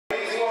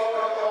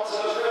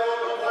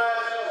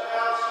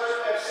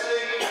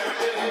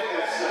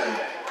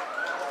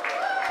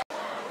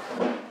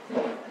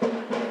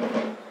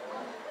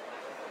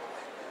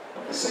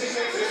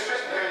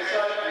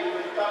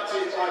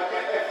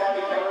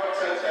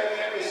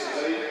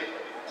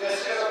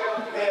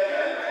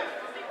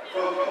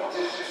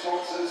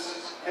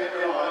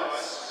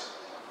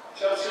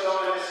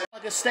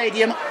the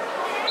stadium,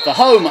 the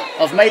home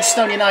of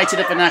Maidstone United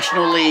of the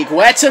National League,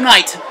 where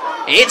tonight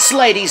it's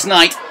ladies'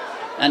 night,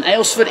 and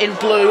Aylesford in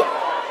blue.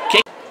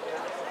 Kick.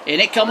 In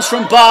it comes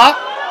from Barr.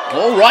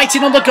 All right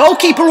in on the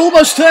goalkeeper,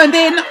 almost turned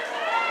in.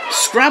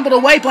 Scrambled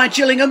away by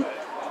Gillingham.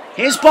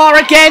 Here's Barr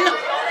again.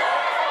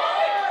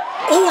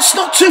 Oh, it's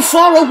not too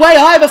far away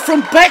either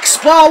from Beck's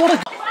Barr. What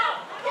a...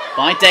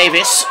 By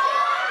Davis.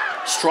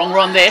 Strong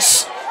run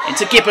this.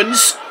 Into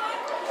Gibbons.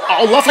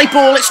 Oh, lovely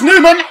ball. It's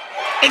Newman.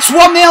 It's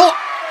 1-0.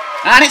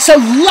 And it's a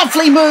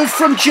lovely move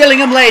from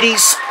Gillingham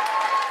ladies.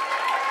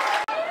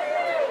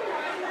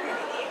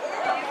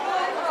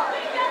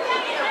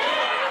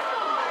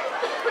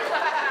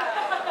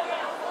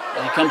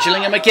 Here come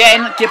Gillingham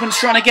again. Gibbons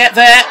trying to get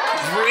there.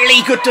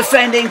 Really good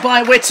defending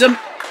by Whittam.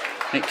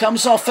 It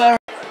comes off her.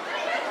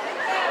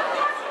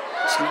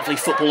 It's lovely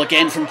football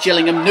again from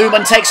Gillingham.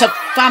 Newman takes a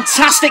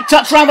fantastic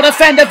touch round the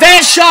defender.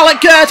 There's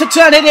Charlotte Gurr to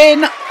turn it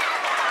in.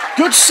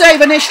 Good save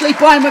initially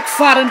by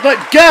McFadden,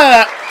 but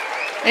Gurr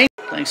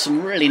playing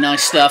some really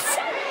nice stuff.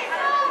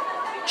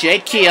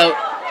 Jade Keogh.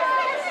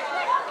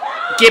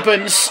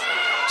 Gibbons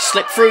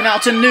slipped through now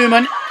to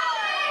Newman.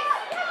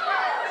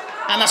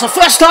 And that's a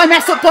first time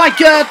effort by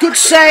Gurr. Good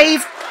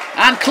save.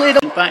 And cleared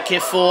up. Back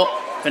here for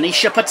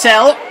Venetia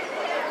Patel.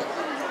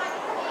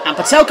 And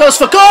Patel goes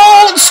for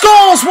goal and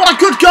scores! What a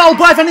good goal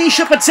by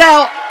Venetia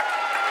Patel.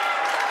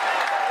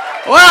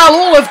 Well,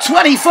 all of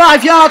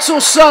 25 yards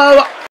or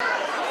so.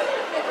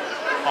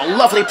 A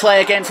lovely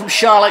play again from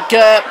Charlotte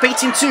Gurr,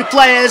 beating two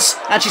players,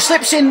 and she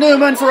slips in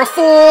Newman for a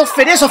fourth.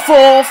 It is a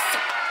fourth.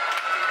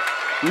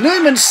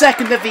 Newman's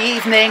second of the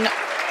evening.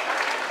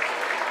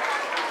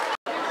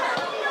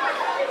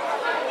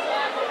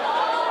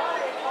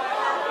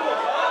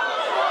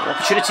 The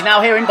opportunity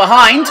now here in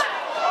behind.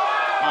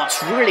 Oh,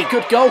 it's really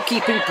good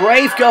goalkeeping,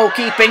 brave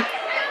goalkeeping.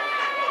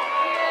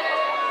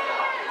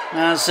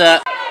 As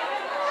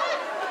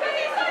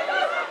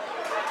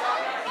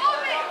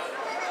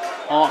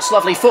oh, it's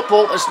lovely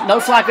football. There's no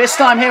flag this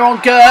time here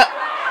on Gurr.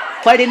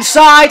 Played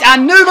inside,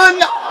 and Newman.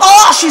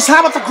 Oh, she's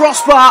hammered the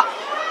crossbar.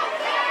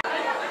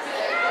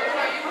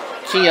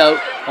 Keogh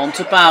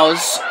onto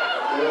Bowers.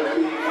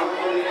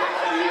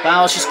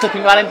 Bowers just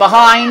clipping right in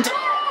behind.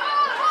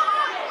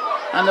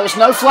 And there was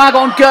no flag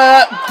on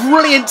Gurr.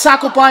 Brilliant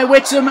tackle by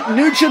Whittam.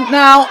 Nugent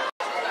now.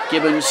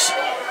 Gibbons.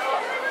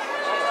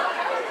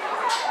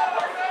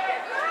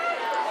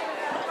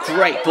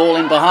 Great ball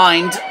in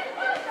behind.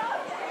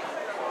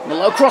 The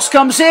low cross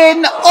comes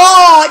in.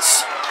 Oh,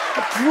 it's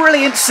a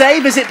brilliant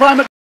save, is it, by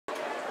Mc...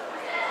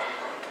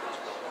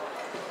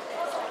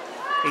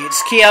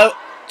 It's Keogh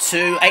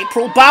to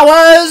April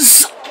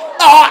Bowers.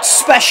 Oh, it's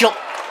special.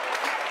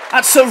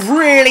 That's a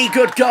really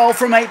good goal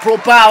from April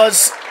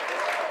Bowers.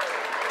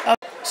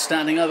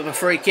 Standing over the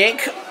free kick.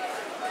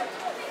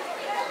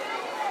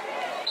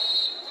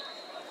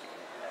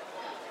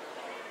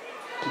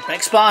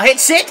 Bexbar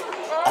hits it.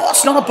 Oh,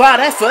 it's not a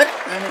bad effort.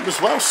 And it was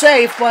well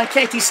saved by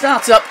Katie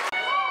Startup.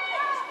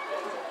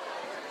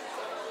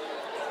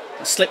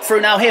 Slip through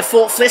now here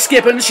for Fliss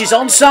Gibbons. She's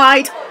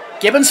onside.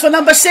 Gibbons for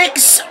number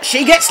 6.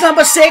 She gets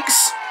number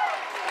 6.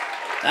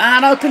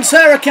 And opens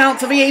her account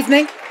for the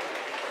evening.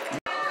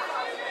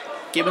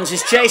 Gibbons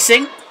is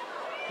chasing.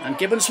 And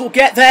Gibbons will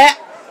get there.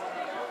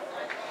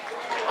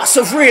 That's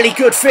a really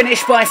good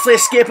finish by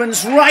Fliss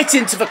Gibbons. Right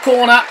into the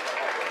corner.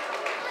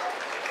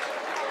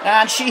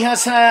 And she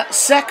has her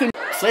second.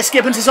 Fliss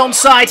Gibbons is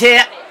onside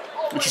here.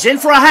 And she's in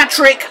for a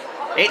hat-trick.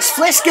 It's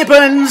Fliss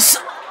Gibbons.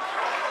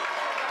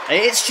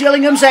 It's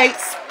Gillingham's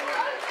 8th.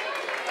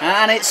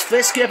 And it's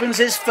Fliss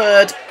Gibbons'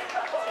 3rd.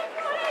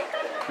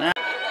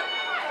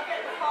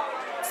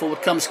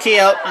 Forward comes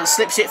Keogh and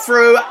slips it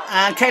through.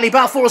 And Kayleigh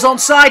Balfour is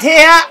onside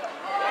here.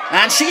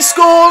 And she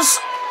scores.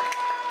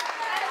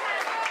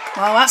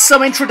 Well, that's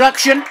some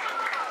introduction.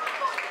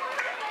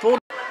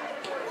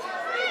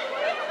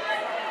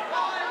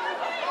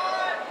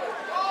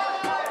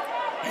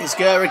 Here's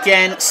Gurr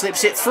again,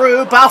 slips it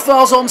through.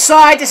 Balfour's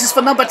onside. This is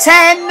for number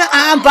 10.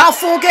 And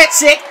Balfour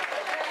gets it.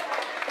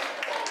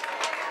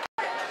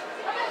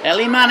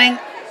 Ellie Manning.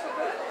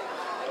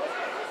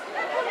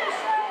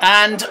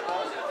 And,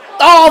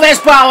 oh, there's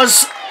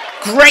Bowers.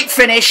 Great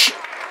finish.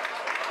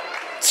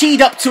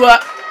 Teed up to her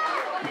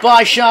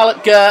by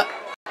Charlotte Gurr.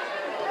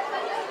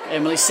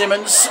 Emily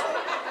Simmons.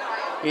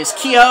 Here's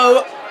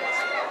Keogh.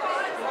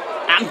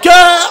 And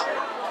Gurr.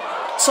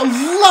 It's a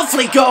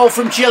lovely goal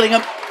from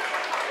Gillingham.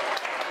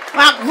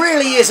 That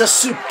really is a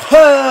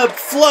superb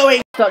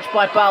flowing touch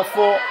by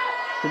Balfour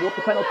towards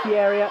the penalty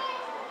area.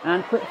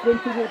 And puts it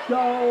into the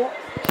goal.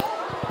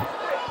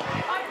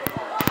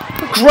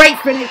 Great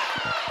finish.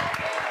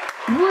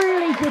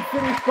 Really good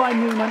finish by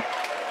Newman.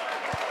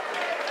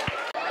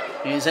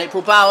 Here's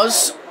April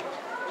Bowers.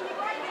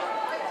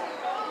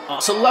 Oh,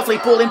 it's a lovely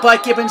ball in by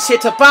Gibbons here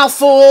to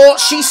Balfour.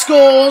 She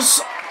scores.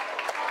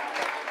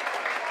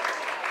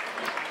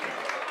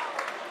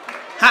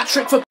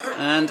 Hat-trick for...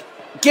 And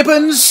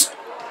Gibbons.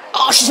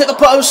 Oh, she's hit the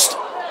post.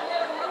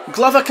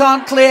 Glover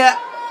can't clear.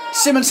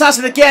 Simmons has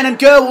it again, and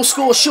Gurr will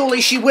score.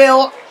 Surely she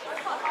will.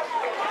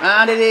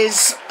 And it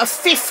is a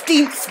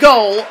 15th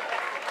goal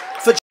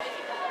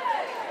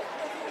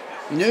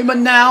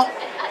Newman now.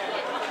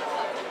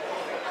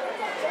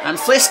 And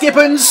Fliss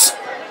Gibbons.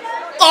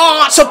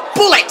 Oh, it's a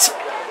bullet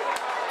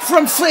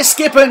from Fliss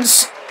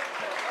Gibbons.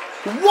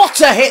 What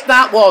a hit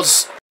that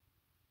was.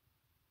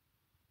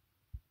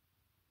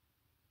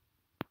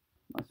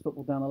 Nice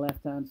football down the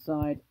left-hand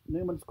side.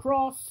 Newman's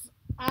cross.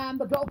 And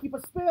the goalkeeper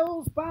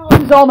spills. Bowers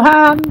is on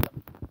hand.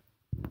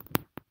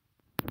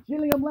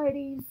 Gillingham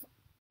ladies.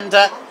 And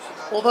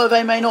although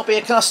they may not be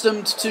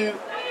accustomed to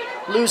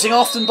losing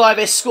often by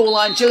this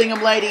scoreline,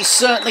 Gillingham ladies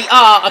certainly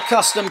are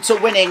accustomed to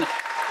winning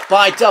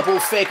by double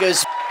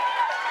figures.